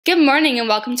Good morning and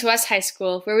welcome to West High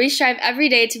School, where we strive every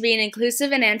day to be an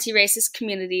inclusive and anti-racist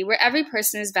community where every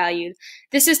person is valued.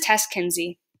 This is Tess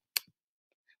Kinsey.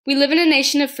 We live in a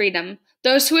nation of freedom.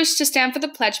 Those who wish to stand for the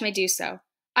pledge may do so.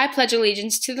 I pledge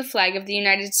allegiance to the flag of the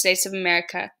United States of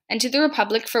America and to the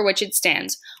republic for which it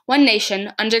stands, one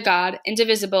nation, under God,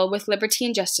 indivisible, with liberty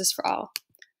and justice for all.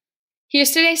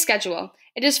 Here's today's schedule.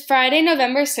 It is Friday,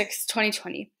 November 6th,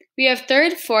 2020. We have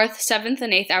 3rd, 4th, 7th,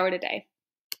 and 8th hour today.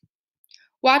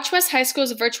 Watch West High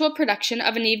School's virtual production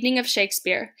of An Evening of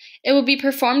Shakespeare. It will be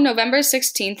performed November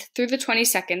 16th through the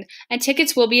 22nd, and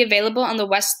tickets will be available on the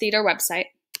West Theater website.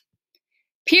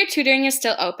 Peer tutoring is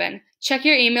still open. Check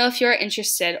your email if you are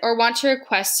interested or want to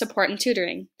request support in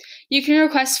tutoring. You can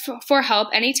request for help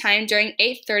anytime during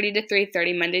 8:30 to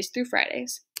 3:30 Mondays through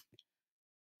Fridays.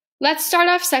 Let's start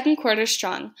off second quarter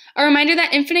strong. A reminder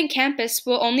that Infinite Campus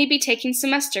will only be taking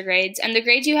semester grades, and the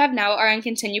grades you have now are in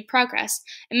continued progress,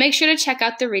 and make sure to check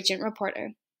out the Regent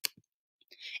Reporter.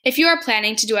 If you are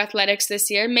planning to do athletics this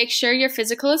year, make sure your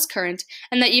physical is current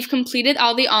and that you've completed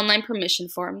all the online permission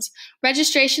forms.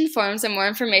 Registration forms and more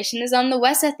information is on the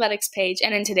West Athletics page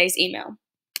and in today's email.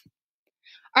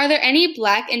 Are there any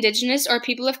Black, Indigenous, or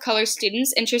people of color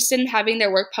students interested in having their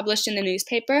work published in the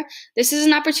newspaper? This is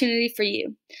an opportunity for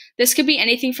you. This could be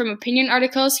anything from opinion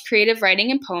articles, creative writing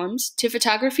and poems, to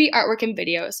photography, artwork, and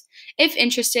videos. If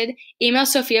interested, email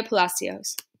Sophia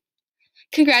Palacios.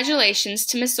 Congratulations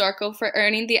to Ms. Zorkel for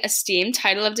earning the esteemed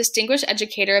title of Distinguished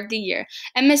Educator of the Year,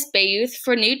 and Ms. Bayouth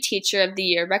for New Teacher of the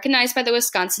Year, recognized by the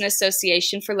Wisconsin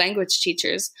Association for Language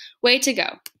Teachers. Way to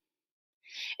go.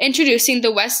 Introducing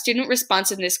the West Student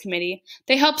Responsiveness Committee.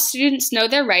 They help students know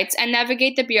their rights and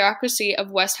navigate the bureaucracy of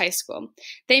West High School.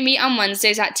 They meet on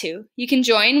Wednesdays at 2. You can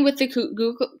join with the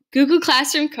Google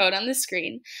Classroom code on the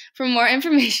screen. For more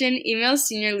information, email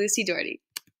Senior Lucy Doherty.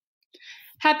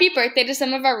 Happy birthday to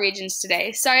some of our regents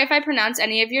today. Sorry if I pronounce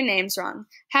any of your names wrong.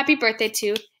 Happy birthday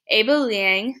to Abel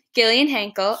Liang, Gillian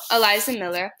Hankel, Eliza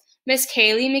Miller, Miss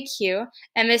Kaylee McHugh,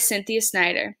 and Miss Cynthia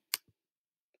Snyder.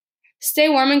 Stay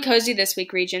warm and cozy this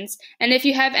week, Regents, and if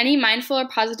you have any mindful or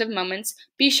positive moments,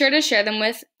 be sure to share them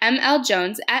with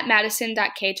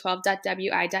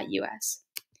mljones@madison.k12.wi.us.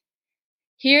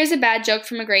 Here is a bad joke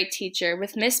from a great teacher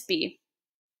with Miss B.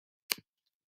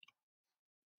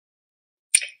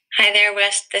 Hi there,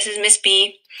 West. This is Miss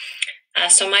B.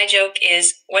 So my joke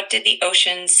is, what did the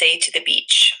ocean say to the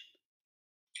beach?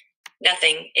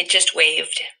 Nothing. It just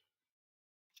waved.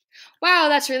 Wow,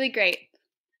 that's really great.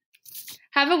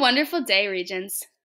 Have a wonderful day, Regents.